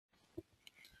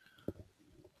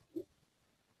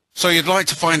So you'd like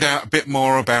to find out a bit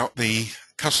more about the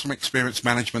Customer Experience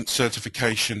Management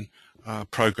Certification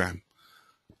program.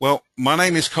 Well, my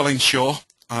name is Colin Shaw.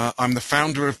 I'm the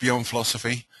founder of Beyond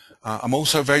Philosophy. I'm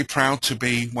also very proud to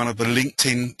be one of the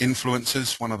LinkedIn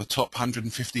influencers, one of the top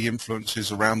 150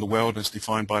 influencers around the world as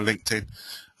defined by LinkedIn.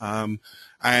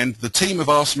 And the team have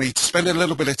asked me to spend a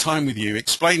little bit of time with you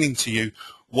explaining to you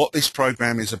what this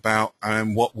program is about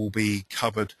and what will be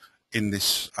covered in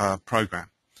this program.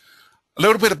 A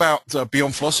little bit about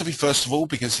Beyond Philosophy, first of all,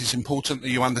 because it's important that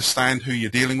you understand who you're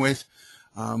dealing with.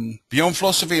 Beyond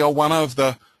Philosophy are one of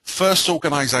the first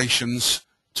organizations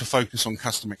to focus on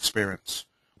customer experience.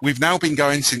 We've now been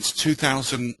going since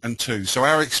 2002, so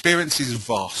our experience is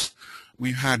vast.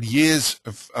 We've had years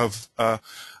of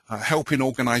helping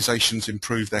organizations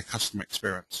improve their customer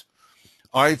experience.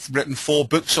 I've written 4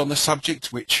 books on the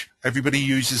subject, which everybody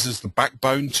uses as the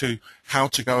backbone to how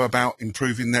to go about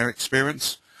improving their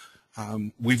experience.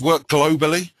 We've worked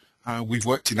globally. We've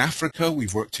worked in Africa,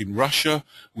 we've worked in Russia,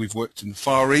 we've worked in the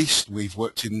Far East, we've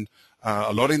worked in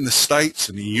a lot in the States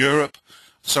and in Europe.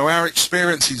 So our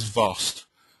experience is vast.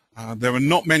 There are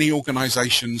not many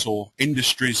organizations or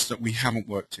industries that we haven't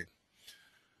worked in.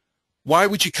 Why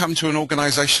would you come to an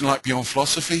organization like Beyond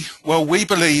Philosophy? Well, we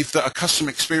believe that a customer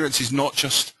experience is not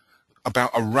just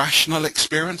about a rational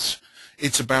experience,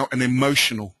 it's about an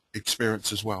emotional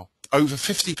experience as well. Over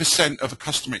 50% of a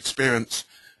customer experience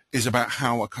is about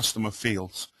how a customer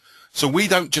feels. So we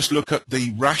don't just look at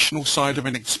the rational side of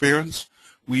an experience,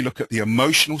 we look at the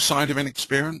emotional side of an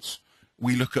experience,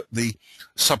 we look at the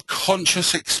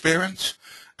subconscious experience,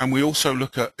 and we also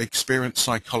look at experience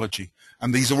psychology.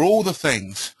 And these are all the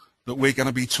things that we're going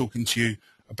to be talking to you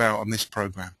about on this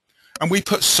program. And we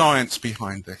put science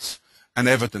behind this and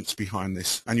evidence behind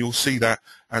this, and you'll see that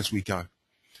as we go.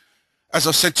 As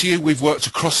I said to you, we've worked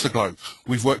across the globe.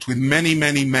 We've worked with many,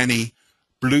 many, many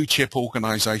blue chip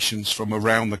organizations from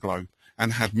around the globe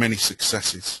and had many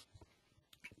successes.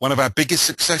 One of our biggest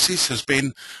successes has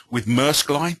been with Maersk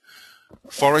Line.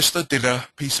 Forrester did a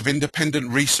piece of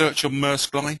independent research on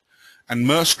Maersk Line, and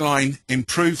Maersk Line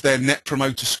improved their net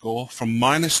promoter score from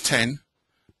 -10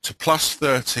 to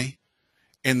 +30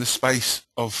 in the space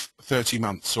of 30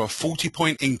 months. So a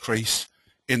 40-point increase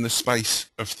in the space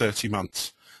of 30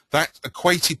 months. That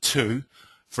equated to,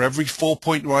 for every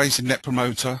 4-point rise in net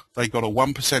promoter, they got a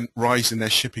 1% rise in their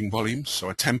shipping volumes, so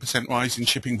a 10% rise in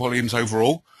shipping volumes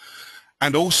overall.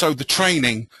 And also the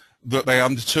training that they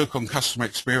undertook on customer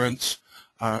experience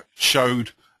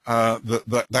showed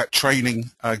that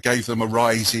training gave them a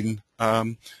rise in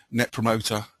net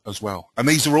promoter as well. And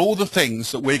these are all the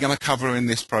things that we're going to cover in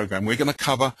this program. We're going to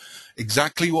cover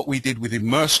exactly what we did within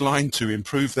Maersk Line to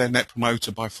improve their net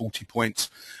promoter by 40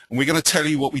 points. And we're going to tell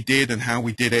you what we did and how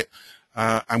we did it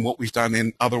and what we've done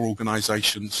in other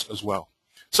organizations as well.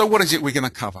 So what is it we're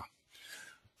going to cover?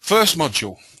 First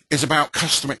module is about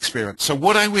customer experience. So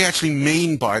what do we actually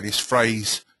mean by this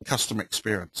phrase, customer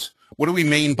experience? What do we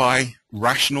mean by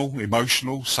rational,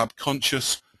 emotional,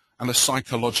 subconscious, and a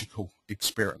psychological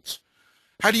experience?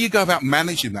 How do you go about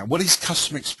managing that? What is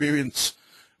customer experience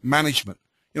management?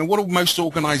 You know, what do most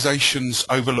organizations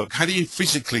overlook? How do you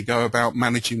physically go about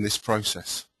managing this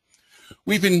process?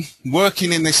 We've been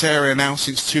working in this area now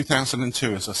since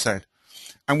 2002, as I said,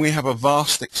 and we have a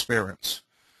vast experience.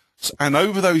 And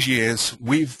over those years,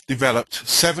 we've developed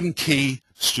 7 key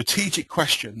strategic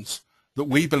questions that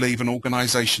we believe an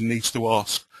organization needs to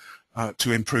ask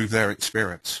to improve their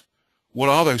experience. What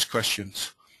are those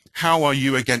questions? How are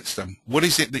you against them? What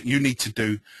is it that you need to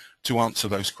do to answer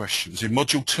those questions? In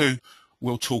Module 2,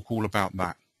 we'll talk all about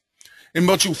that. In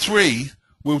Module 3,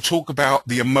 we'll talk about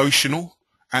the emotional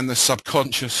and the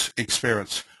subconscious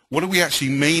experience. What do we actually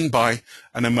mean by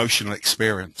an emotional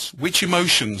experience? Which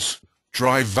emotions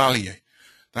drive value?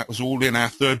 That was all in our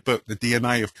 3rd book, The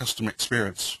DNA of Customer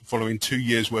Experience, following 2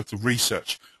 years' worth of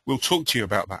research. We'll talk to you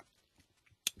about that.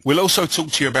 We'll also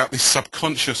talk to you about this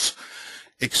subconscious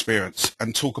experience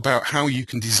and talk about how you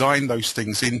can design those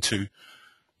things into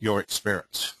your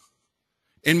experience.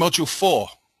 In Module 4,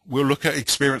 we'll look at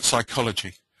experience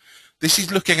psychology. This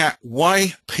is looking at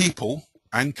why people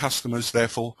and customers,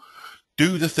 therefore,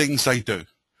 do the things they do.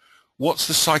 What's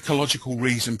the psychological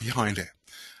reason behind it?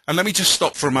 And let me just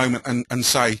stop for a moment and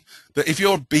say that if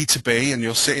you're B2B and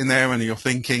you're sitting there and you're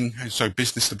thinking, so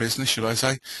business to business, should I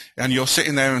say, and you're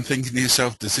sitting there and thinking to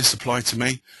yourself, does this apply to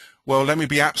me? Well, let me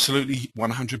be absolutely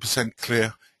 100%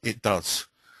 clear, it does.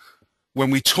 When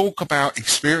we talk about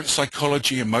experience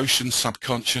psychology, emotions,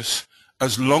 subconscious,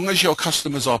 as long as your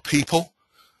customers are people,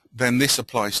 then this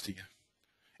applies to you.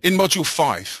 In Module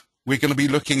 5, we're going to be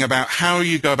looking about how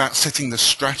you go about setting the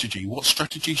strategy. What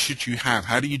strategy should you have?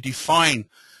 How do you define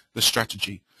the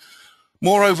strategy.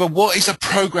 Moreover, what is a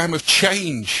program of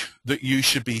change that you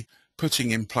should be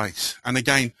putting in place? And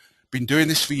again, been doing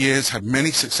this for years, had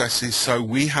many successes, so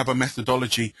we have a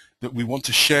methodology that we want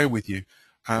to share with you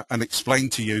and explain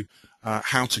to you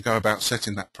how to go about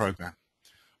setting that program.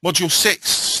 Module 6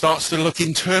 starts to look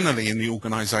internally in the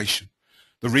organization.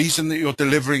 The reason that you're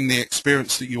delivering the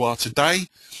experience that you are today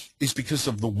is because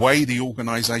of the way the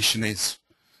organization is.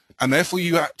 And therefore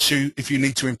you have to, if you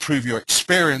need to improve your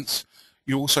experience,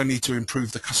 you also need to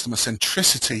improve the customer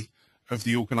centricity of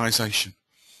the organization.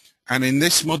 And in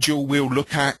this module we'll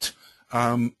look at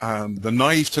the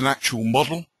naive to natural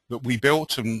model that we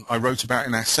built and I wrote about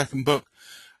in our second book,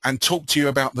 and talk to you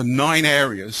about the 9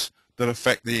 areas that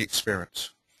affect the experience.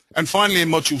 And finally in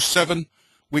module 7,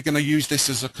 we're going to use this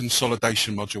as a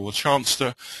consolidation module, a chance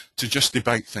to just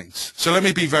debate things. So let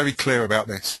me be very clear about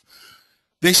this.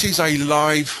 This is a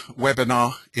live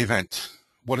webinar event.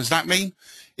 What does that mean?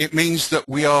 It means that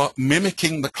we are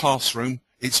mimicking the classroom,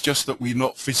 it's just that we're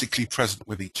not physically present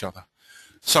with each other.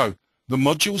 So the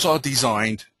modules are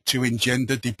designed to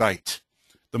engender debate.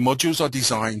 The modules are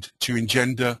designed to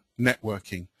engender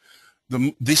networking.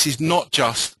 This is not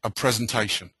just a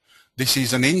presentation. This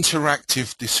is an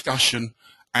interactive discussion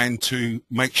and to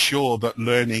make sure that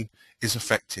learning is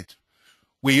affected.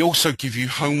 We also give you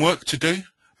homework to do,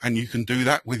 and you can do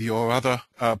that with your other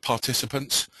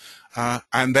participants.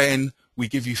 And then we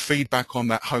give you feedback on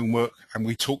that homework and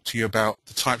we talk to you about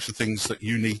the types of things that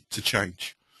you need to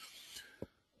change.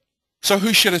 So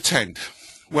who should attend?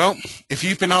 Well, if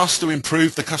you've been asked to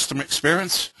improve the customer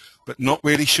experience but not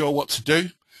really sure what to do,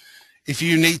 if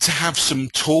you need to have some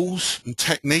tools and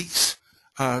techniques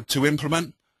to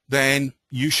implement, then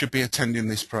you should be attending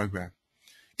this program.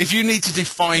 If you need to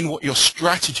define what your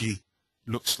strategy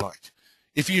looks like,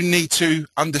 if you need to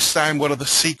understand what are the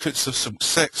secrets of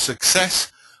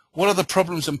success, what are the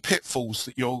problems and pitfalls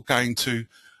that you're going to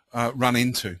run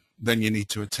into, then you need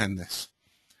to attend this.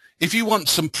 If you want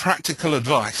some practical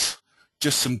advice,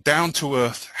 just some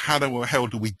down-to-earth, how the hell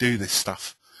do we do this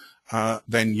stuff,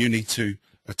 then you need to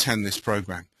attend this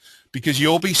program. Because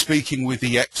you'll be speaking with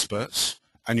the experts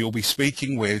and you'll be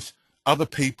speaking with other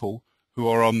people who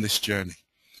are on this journey.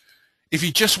 If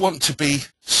you just want to be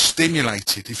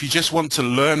stimulated, if you just want to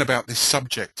learn about this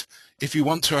subject, if you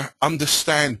want to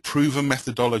understand proven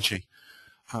methodology,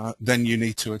 then you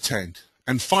need to attend.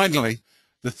 And finally,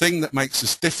 the thing that makes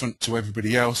us different to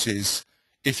everybody else is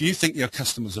if you think your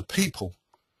customers are people,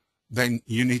 then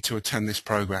you need to attend this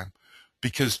program,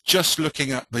 because just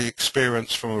looking at the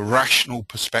experience from a rational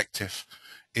perspective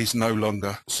is no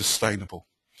longer sustainable.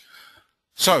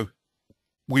 So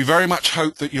we very much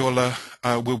hope that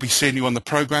we'll be seeing you on the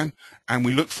program, and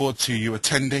we look forward to you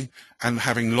attending and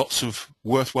having lots of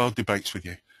worthwhile debates with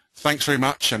you. Thanks very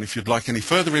much, and if you'd like any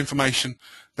further information,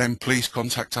 then please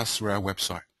contact us through our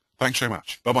website. Thanks very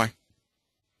much. Bye-bye.